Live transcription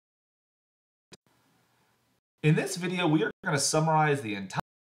In this video, we are going to summarize the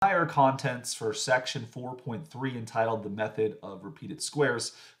entire contents for section 4.3 entitled The Method of Repeated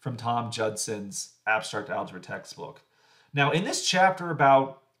Squares from Tom Judson's Abstract Algebra textbook. Now, in this chapter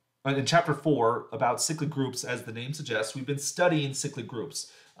in chapter 4 about cyclic groups, as the name suggests, we've been studying cyclic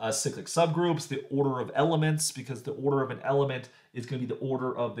groups, cyclic subgroups, the order of elements, because the order of an element is going to be the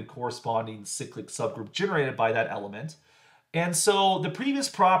order of the corresponding cyclic subgroup generated by that element. And so the previous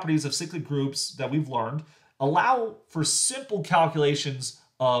properties of cyclic groups that we've learned allow for simple calculations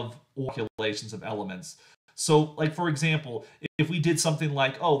of elements. So, like, for example, if we did something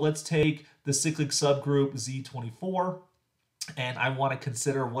like, oh, let's take the cyclic subgroup Z24, and I want to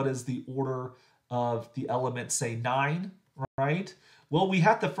consider what is the order of the element, say 9, right? Well, we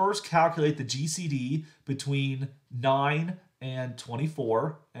have to first calculate the GCD between 9 and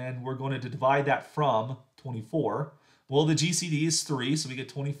 24, and we're going to divide that from 24. Well, the GCD is 3, so we get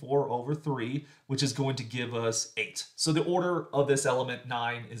 24 over 3, which is going to give us 8. So the order of this element,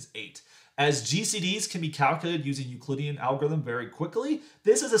 9, is 8. As GCDs can be calculated using Euclidean algorithm very quickly,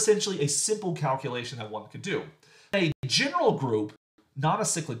 this is essentially a simple calculation that one could do. A general group, not a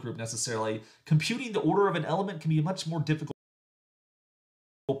cyclic group necessarily, computing the order of an element can be a much more difficult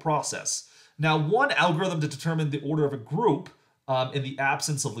process. Now, one algorithm to determine the order of a group in the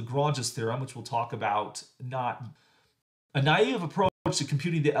absence of Lagrange's theorem, which we'll talk about, a naive approach to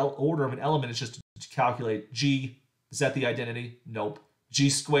computing the order of an element is just to calculate G. Is that the identity? Nope. G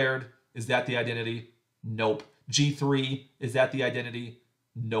squared. Is that the identity? Nope. G3. Is that the identity?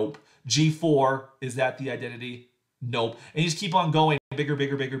 Nope. G4. Is that the identity? Nope. And you just keep on going bigger,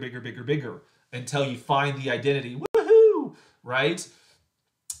 bigger, bigger, bigger, bigger, bigger until you find the identity. Woohoo! Right?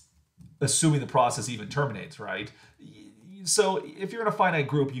 Assuming the process even terminates, right? So if you're in a finite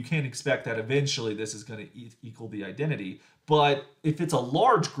group, you can't expect that eventually this is going to equal the identity. But if it's a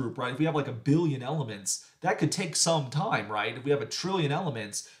large group, right, if we have like 1 billion elements, that could take some time, right? If we have 1 trillion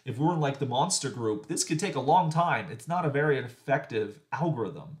elements, if we're in like the monster group, this could take a long time. It's not a very effective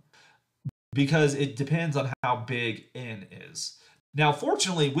algorithm because it depends on how big n is. Now,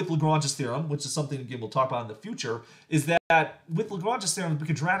 fortunately, with Lagrange's theorem, which is something, again, we'll talk about in the future, is that with Lagrange's theorem, we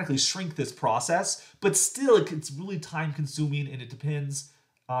can dramatically shrink this process, but still, it's really time-consuming, and it depends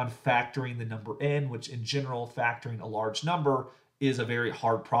on factoring the number n, which, in general, factoring a large number is a very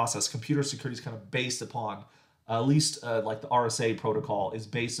hard process. Computer security is kind of based upon, at least like the RSA protocol, is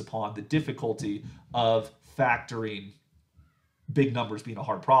based upon the difficulty of factoring big numbers being a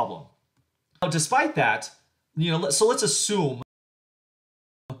hard problem. Now, despite that, so let's assume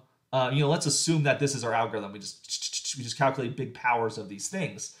let's assume that this is our algorithm. We just calculate big powers of these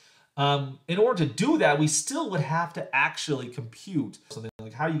things. In order to do that, we still would have to actually compute something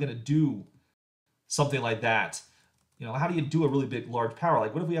like, how are you going to do something like that? How do you do a really big, large power?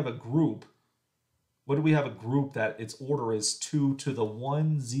 Like, what if we have a group? What do we have a group that its order is 2 to the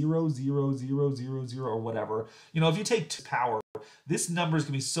 1, 0, 0, 0, 0, 0, or whatever? If you take 2 power, this number is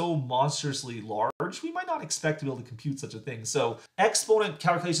going to be so monstrously large, we might not expect to be able to compute such a thing. So exponent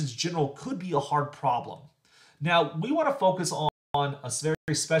calculations in general could be a hard problem. Now, we want to focus on a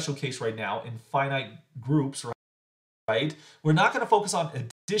very special case right now in finite groups, right? We're not going to focus on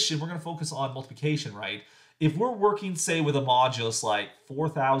addition. We're going to focus on multiplication, right? If we're working, say, with a modulus like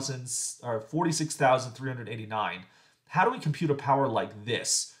 46,389, how do we compute a power like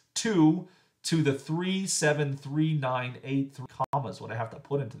this? 2 to the 373,983 commas, what I have to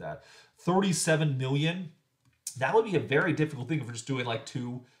put into that. 37 million. That would be a very difficult thing if we're just doing like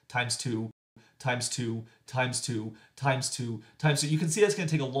 2 times 2 times 2 times 2 times 2 times 2. You can see that's going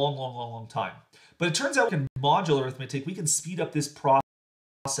to take a long, long, long, long time. But it turns out in modular arithmetic, we can speed up this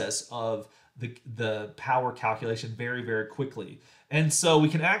process of the power calculation very, very quickly. And so we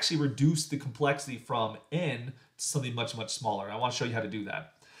can actually reduce the complexity from n to something much, much smaller. And I want to show you how to do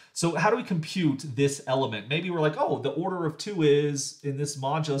that. So how do we compute this element? Maybe we're like, oh, the order of 2 is, in this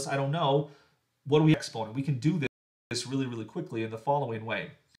modulus, I don't know. What do we exponent? We can do this really, really quickly in the following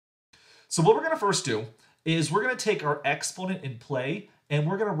way. So what we're going to first do is we're going to take our exponent in play, and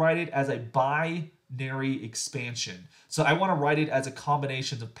we're going to write it as a binary expansion. So I want to write it as a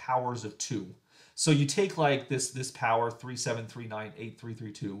combination of powers of 2. So you take like this power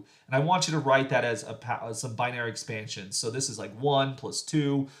 373983332, and I want you to write that as some binary expansion. So this is like 1 plus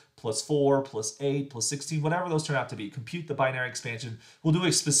 2 plus 4 plus 8 plus 16, whatever those turn out to be. Compute the binary expansion. We'll do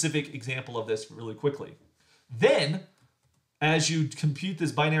a specific example of this really quickly. Then, as you compute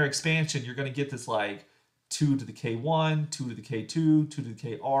this binary expansion, you're going to get this like 2 to the k1, 2 to the k2, 2 to the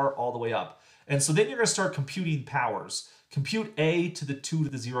kr, all the way up. And so then you're going to start computing powers. Compute a to the 2 to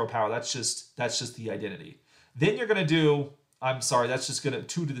the 0 power. That's just the identity. Then you're going to do, I'm sorry, that's just going to,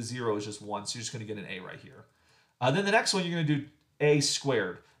 2 to the 0 is just 1, so you're just going to get an a right here. Then the next one, you're going to do a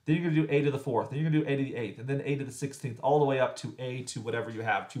squared. Then you're going to do a to the fourth. Then you're going to do a to the eighth. And then a to the 16th, all the way up to a to whatever you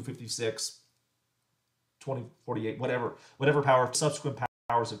have, 256, 2048, whatever power, subsequent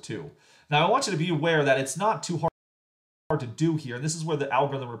powers of 2. Now, I want you to be aware that it's not too hard to do here. And this is where the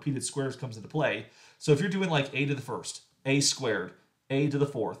algorithm repeated squares comes into play. So if you're doing like a to the first, a squared, a to the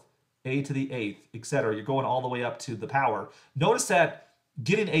fourth, a to the eighth, etc., you're going all the way up to the power. Notice that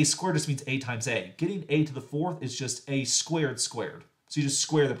getting a squared just means a times a. Getting a to the fourth is just a squared squared. So you just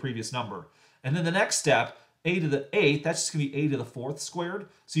square the previous number. And then the next step, a to the eighth, that's just going to be a to the fourth squared.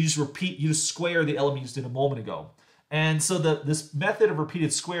 So you just square the element you just did a moment ago. And so this method of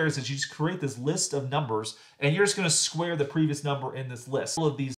repeated squares is you just create this list of numbers, and you're just going to square the previous number in this list. All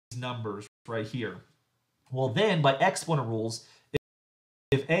of these numbers right here. Well, then by exponent rules,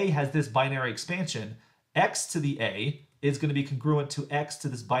 if a has this binary expansion, x to the a is going to be congruent to x to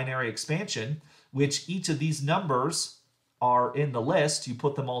this binary expansion, which each of these numbers are in the list. You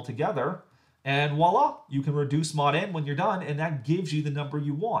put them all together, and voila, you can reduce mod n when you're done, and that gives you the number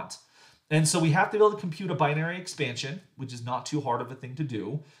you want. And so we have to be able to compute a binary expansion, which is not too hard of a thing to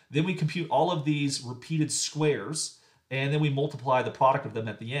do. Then we compute all of these repeated squares, and then we multiply the product of them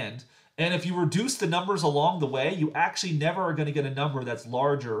at the end. And if you reduce the numbers along the way, you actually never are going to get a number that's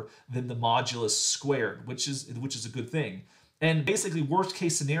larger than the modulus squared, which is a good thing. And basically, worst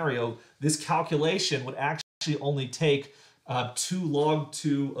case scenario, this calculation would actually only take 2 log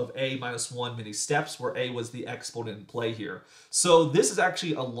 2 of a minus 1 many steps, where a was the exponent in play here. So this is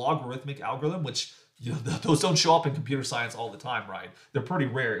actually a logarithmic algorithm, which those don't show up in computer science all the time, right? They're pretty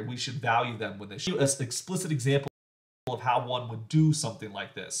rare. We should value them when they show us an explicit example of how one would do something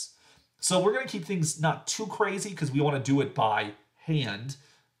like this. So we're going to keep things not too crazy because we want to do it by hand.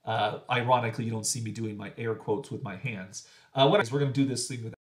 Ironically, you don't see me doing my air quotes with my hands. We're going to do this thing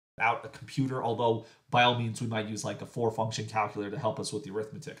without a computer, although by all means we might use like a 4-function calculator to help us with the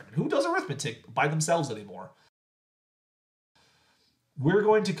arithmetic. I mean, who does arithmetic by themselves anymore? We're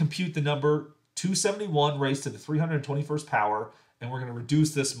going to compute the number 271 raised to the 321st power, and we're going to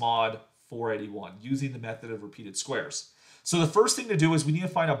reduce this mod 481 using the method of repeated squares. So the first thing to do is we need to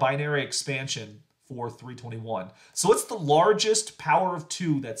find a binary expansion for 321. So what's the largest power of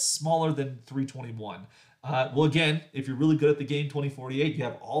 2 that's smaller than 321? Well, again, if you're really good at the game 2048, you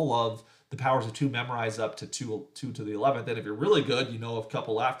have all of the powers of 2 memorized up to 2 to the 11th. And if you're really good, you know a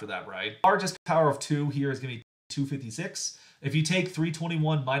couple after that, right? Largest power of 2 here is going to be 256. If you take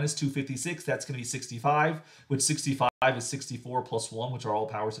 321 minus 256, that's going to be 65, which 65 is 64 plus 1, which are all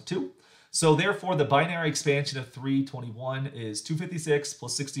powers of 2. So therefore, the binary expansion of 321 is 256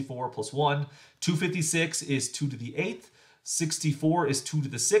 plus 64 plus 1. 256 is 2 to the 8th. 64 is 2 to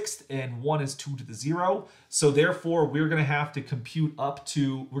the 6th, and 1 is 2 to the 0. So therefore, we're going to have to compute up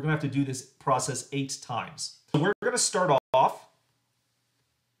to, we're going to have to do this process 8 times. So we're going to start off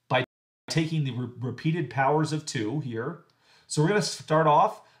by taking the repeated powers of 2 here. So we're going to start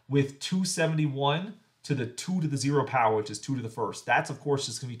off with 271 to the 2 to the 0 power, which is 2 to the first. That's, of course,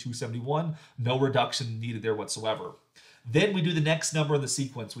 just going to be 271. No reduction needed there whatsoever. Then we do the next number in the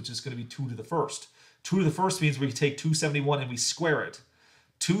sequence, which is going to be 2 to the first. 2 to the first means we take 271 and we square it.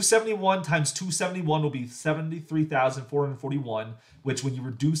 271 times 271 will be 73,441, which when you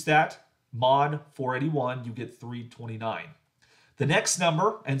reduce that, mod 481, you get 329. The next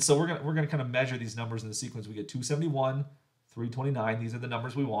number, and so we're gonna kind of measure these numbers in the sequence. We get 271, 329. These are the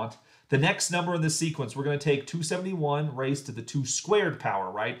numbers we want. The next number in the sequence, we're going to take 271 raised to the 2 squared power,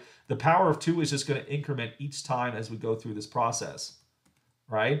 right? The power of 2 is just going to increment each time as we go through this process,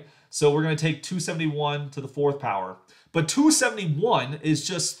 right? So we're going to take 271 to the 4th power. But 271 is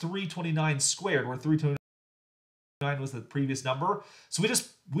just 329 squared, where 329 was the previous number. So we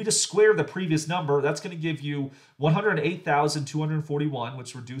just square the previous number. That's going to give you 108,241,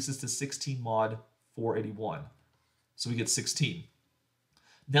 which reduces to 16 mod 481. So we get 16.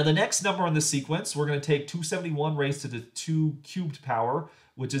 Now the next number in the sequence, we're going to take 271 raised to the 2 cubed power,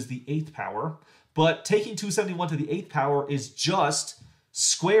 which is the 8th power. But taking 271 to the 8th power is just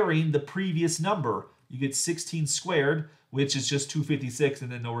squaring the previous number. You get 16 squared, which is just 256,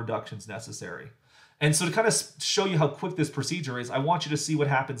 and then no reductions necessary. And so to kind of show you how quick this procedure is, I want you to see what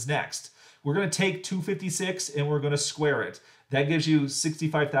happens next. We're going to take 256 and we're going to square it. That gives you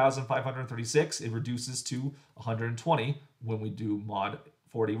 65,536. It reduces to 120 when we do mod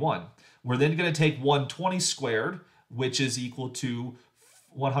 41. We're then going to take 120 squared, which is equal to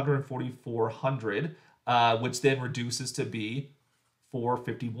 14400, which then reduces to be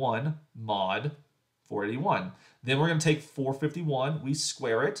 451 mod 481. Then we're going to take 451, we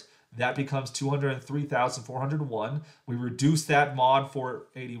square it. That becomes 203,401. We reduce that mod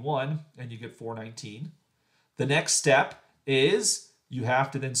 481, and you get 419. The next step is you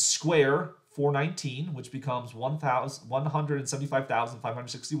have to then square 419, which becomes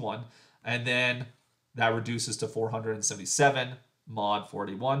 175,561, and then that reduces to 477 mod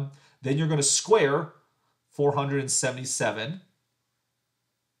 481. Then you're going to square 477.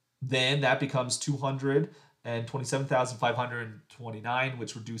 Then that becomes 227,529,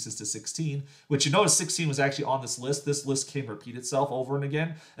 which reduces to 16, which you notice 16 was actually on this list. This list can repeat itself over and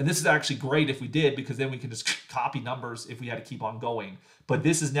again. And this is actually great if we did, because then we can just copy numbers if we had to keep on going. But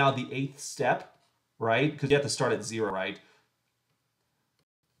this is now the 8th step, right? Because you have to start at 0, right?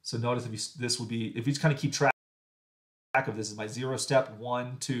 So notice if you just kind of keep track of this, is my 0 step,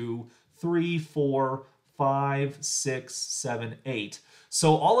 1, 2, 3, 4, 5, 6, 7, 8.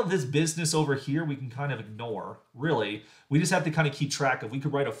 So all of this business over here we can kind of ignore, really. We just have to kind of keep track of. We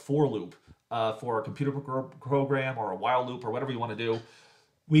could write a for loop for a computer program or a while loop or whatever you want to do.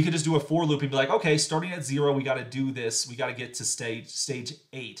 We could just do a for loop and be like, okay, starting at 0, we got to do this. We got to get to stage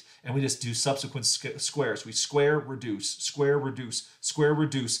 8. And we just do subsequent squares. We square, reduce, square, reduce, square,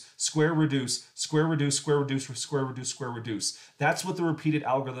 reduce, square, reduce, square, reduce, square, reduce, square, reduce, square, reduce. That's what the repeated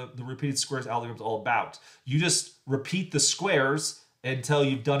algorithm, the repeated squares algorithm is all about. You just repeat the squares until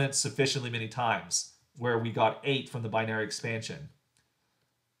you've done it sufficiently many times, where we got 8 from the binary expansion.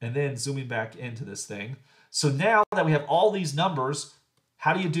 And then zooming back into this thing. So now that we have all these numbers,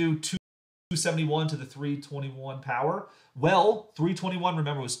 how do you do 271 to the 321 power? Well, 321,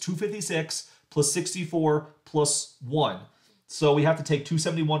 remember, was 256 plus 64 plus 1. So we have to take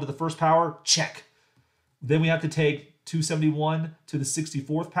 271 to the first power, check. Then we have to take 271 to the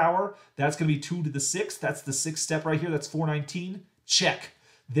 64th power. That's going to be 2 to the 6th. That's the 6th step right here. That's 419, check.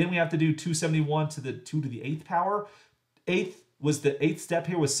 Then we have to do 271 to the 2 to the 8th power. 8th was the 8th step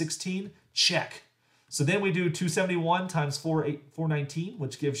here was 16, check. So then we do 271 times 419,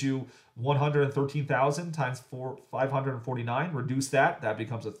 which gives you 113,000 times 549. Reduce that. That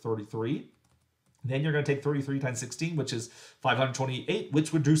becomes a 33. Then you're going to take 33 times 16, which is 528,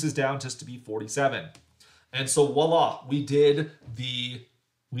 which reduces down just to be 47. And so voila, we did the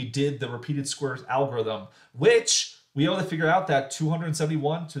repeated squares algorithm, which we able to figure out that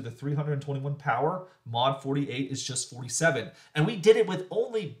 271 to the 321 power mod 48 is just 47. And we did it with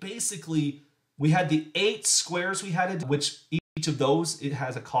only basically, we had the 8 squares we had, which each of those, it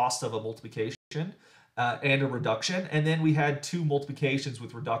has a cost of a multiplication and a reduction. And then we had 2 multiplications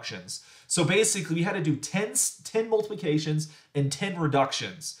with reductions. So basically we had to do 10 multiplications and 10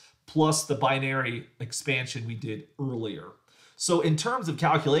 reductions, plus the binary expansion we did earlier. So in terms of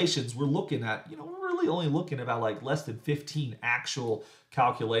calculations, we're looking at, we're really only looking at about like less than 15 actual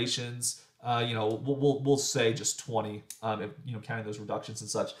calculations. We'll say just 20, counting those reductions and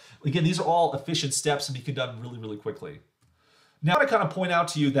such. Again, these are all efficient steps and can be done really, really quickly. Now I kind of point out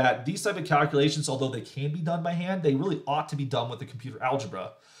to you that these type of calculations, although they can be done by hand, they really ought to be done with the computer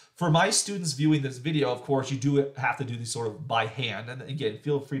algebra. For my students viewing this video, of course, you do have to do these sort of by hand. And again,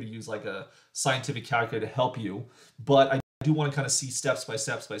 feel free to use like a scientific calculator to help you. But I do want to kind of see steps by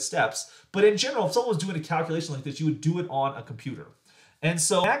steps by steps. But in general, if someone was doing a calculation like this, you would do it on a computer. And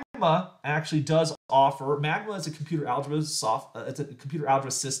so Magma actually does offer, Magma is a computer algebra it's a computer algebra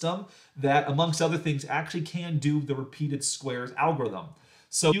system that, amongst other things, actually can do the repeated squares algorithm.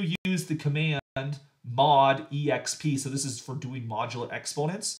 So you use the command mod exp, so this is for doing modular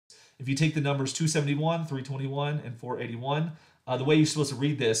exponents. If you take the numbers 271, 321, and 481, the way you're supposed to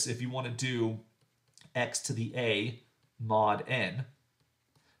read this, if you want to do x to the a mod n,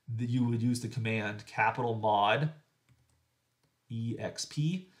 you would use the command capital mod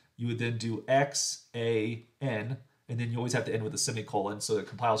exp. You would then do x, a, n, and then you always have to end with a semicolon so it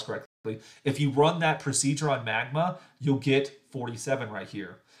compiles correctly. If you run that procedure on Magma, you'll get 47 right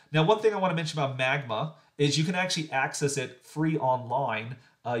here. Now, one thing I want to mention about Magma is you can actually access it free online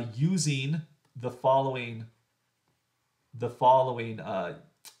using the following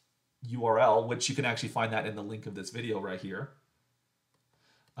URL, which you can actually find that in the link of this video right here.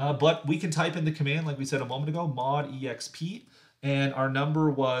 But we can type in the command, like we said a moment ago, mod exp, and our number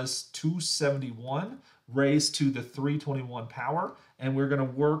was 271 raised to the 321 power, and we're going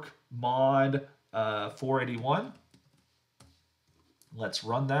to work mod 481. Let's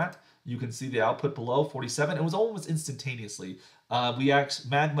run that. You can see the output below, 47. It was almost instantaneously.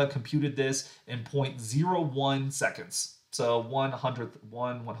 Magma computed this in 0.01 seconds. So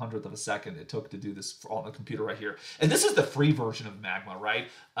 1/100th of a second it took to do this on the computer right here. And this is the free version of Magma, right?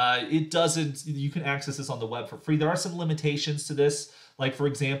 You can access this on the web for free. There are some limitations to this. Like, for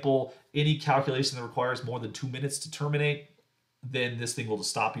example, any calculation that requires more than 2 minutes to terminate, then this thing will just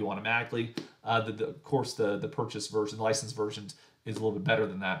stop you automatically. Of course, the purchase version, the licensed version, is a little bit better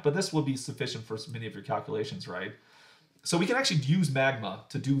than that. But this will be sufficient for many of your calculations, right? So we can actually use Magma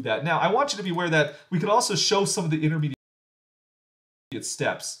to do that. Now, I want you to be aware that we could also show some of the intermediate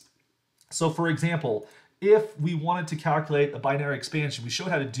steps. So for example, if we wanted to calculate a binary expansion, we showed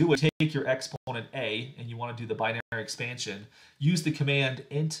how to do it. Take your exponent a, and you want to do the binary expansion. Use the command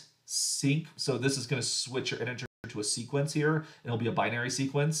int sync. So this is going to switch your integer to a sequence here. It'll be a binary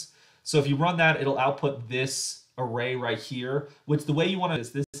sequence. So if you run that, it'll output this array right here, which the way you want to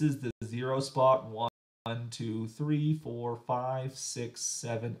is this is the 0 spot, 1, 2, 3, 4, 5, 6,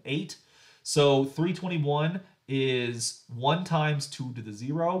 7, 8. So 321 is 1 times 2 to the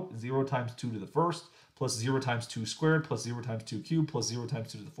 0, 0 times 2 to the first, plus 0 times 2 squared, plus 0 times 2 cubed, plus 0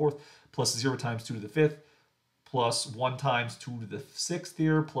 times 2 to the fourth, plus 0 times 2 to the fifth, plus 1 times 2 to the sixth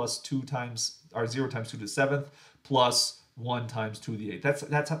here, plus 2 times, or 0 times 2 to the seventh, plus 1 times 2 to the eighth.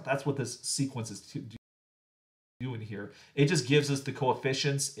 That's what this sequence is doing here. It just gives us the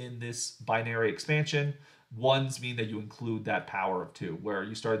coefficients in this binary expansion. Ones mean that you include that power of 2, where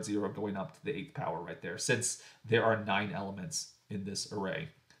you start 0 going up to the 8th power right there, since there are 9 elements in this array.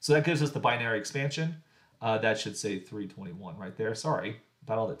 So that gives us the binary expansion. That should say 321 right there. Sorry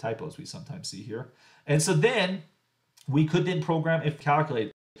about all the typos we sometimes see here. And so then we could then program if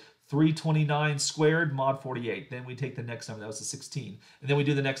calculate 329 squared mod 48. Then we take the next number, that was a 16. And then we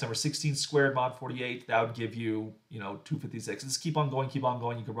do the next number, 16 squared mod 48. That would give you, 256. Just keep on going, keep on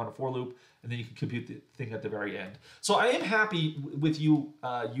going. You can run a for loop, and then you can compute the thing at the very end. So I am happy with you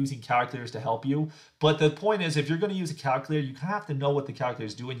using calculators to help you. But the point is, if you're going to use a calculator, you have to know what the calculator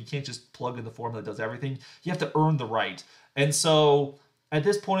is doing. You can't just plug in the formula that does everything. You have to earn the right. And so at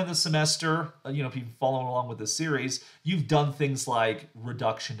this point in the semester, if you've been following along with this series, you've done things like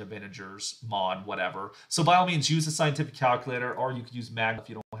reduction of integers, mod, whatever. So by all means, use a scientific calculator, or you could use Magma if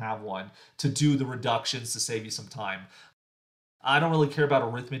you don't have one, to do the reductions to save you some time. I don't really care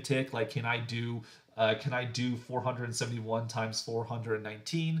about arithmetic, like can I do 471 times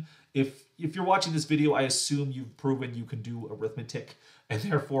 419? If you're watching this video, I assume you've proven you can do arithmetic, and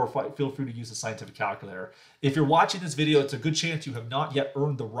therefore feel free to use a scientific calculator. If you're watching this video, it's a good chance you have not yet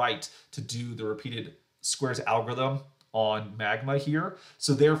earned the right to do the repeated squares algorithm on Magma here.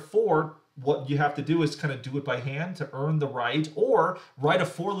 So therefore, what you have to do is kind of do it by hand to earn the right, or write a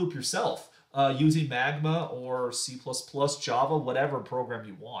for loop yourself. Using Magma or C++, Java, whatever program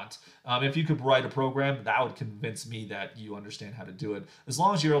you want. If you could write a program, that would convince me that you understand how to do it, as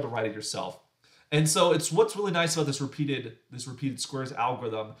long as you're able to write it yourself. And so it's what's really nice about this repeated squares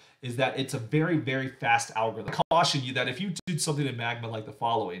algorithm is that it's a very, very fast algorithm. I caution you that if you did something in Magma like the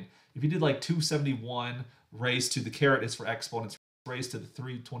following, if you did like 271 raised to the caret is for exponents raised to the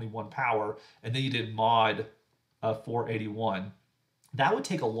 321 power, and then you did mod 481, that would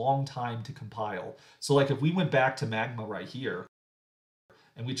take a long time to compile. So like if we went back to Magma right here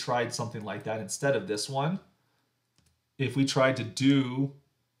and we tried something like that instead of this one, if we tried to do,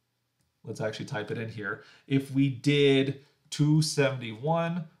 let's actually type it in here, if we did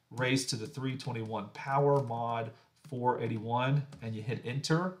 271 raised to the 321 power mod 481 and you hit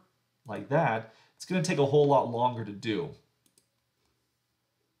enter like that, it's going to take a whole lot longer to do.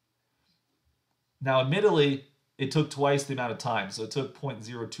 Now admittedly, it took twice the amount of time, so it took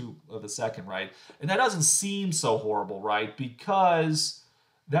 0.02 of a second, right? And that doesn't seem so horrible, right? Because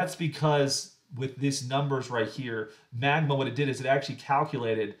with these numbers right here, Magma, what it did is it actually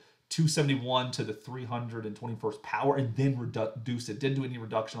calculated 271 to the 321st power and then reduced it, didn't do any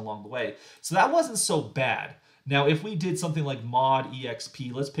reduction along the way. So that wasn't so bad. Now, if we did something like mod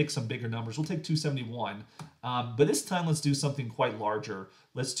exp, let's pick some bigger numbers. We'll take 271, but this time let's do something quite larger.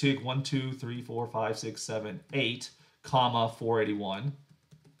 Let's take 1, 2, 3, 4, 5, 6, 7, 8, comma 481.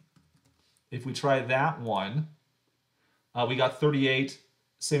 If we try that one, we got 38,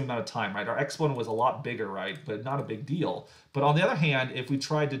 same amount of time, right? Our exponent was a lot bigger, right? But not a big deal. But on the other hand, if we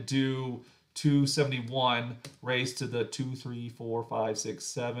tried to do 271 raised to the 2, 3, 4, 5, 6,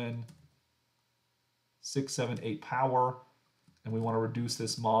 7, 6, 7, 8 power, and we want to reduce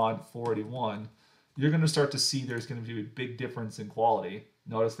this mod 481, you're going to start to see there's going to be a big difference in quality.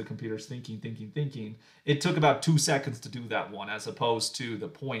 Notice the computer's thinking. It took about 2 seconds to do that one, as opposed to the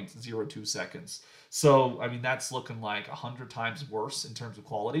 0.02 seconds. So, I mean, that's looking like 100 times worse in terms of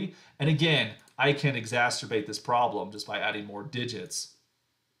quality. And again, I can exacerbate this problem just by adding more digits.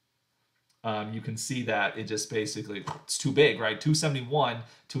 You can see that it just basically, it's too big, right? 271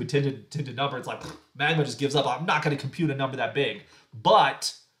 to a tinted number, it's like, Magma just gives up. I'm not going to compute a number that big.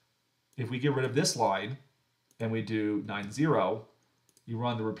 But if we get rid of this line and we do 90, you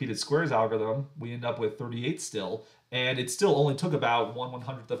run the repeated squares algorithm, we end up with 38 still. and it still only took about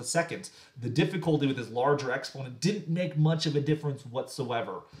 1/100th of a second. The difficulty with this larger exponent didn't make much of a difference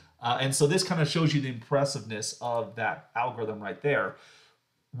whatsoever. And so this kind of shows you the impressiveness of that algorithm right there.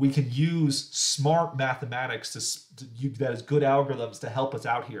 We can use smart mathematics to use that as good algorithms to help us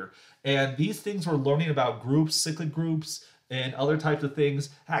out here. And these things we're learning about groups, cyclic groups, and other types of things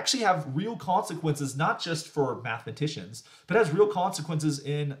actually have real consequences, not just for mathematicians, but has real consequences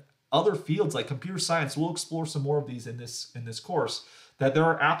in other fields like computer science. We'll explore some more of these in this course, that there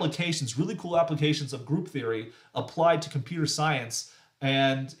are applications, really cool applications of group theory applied to computer science,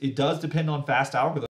 and it does depend on fast algorithms.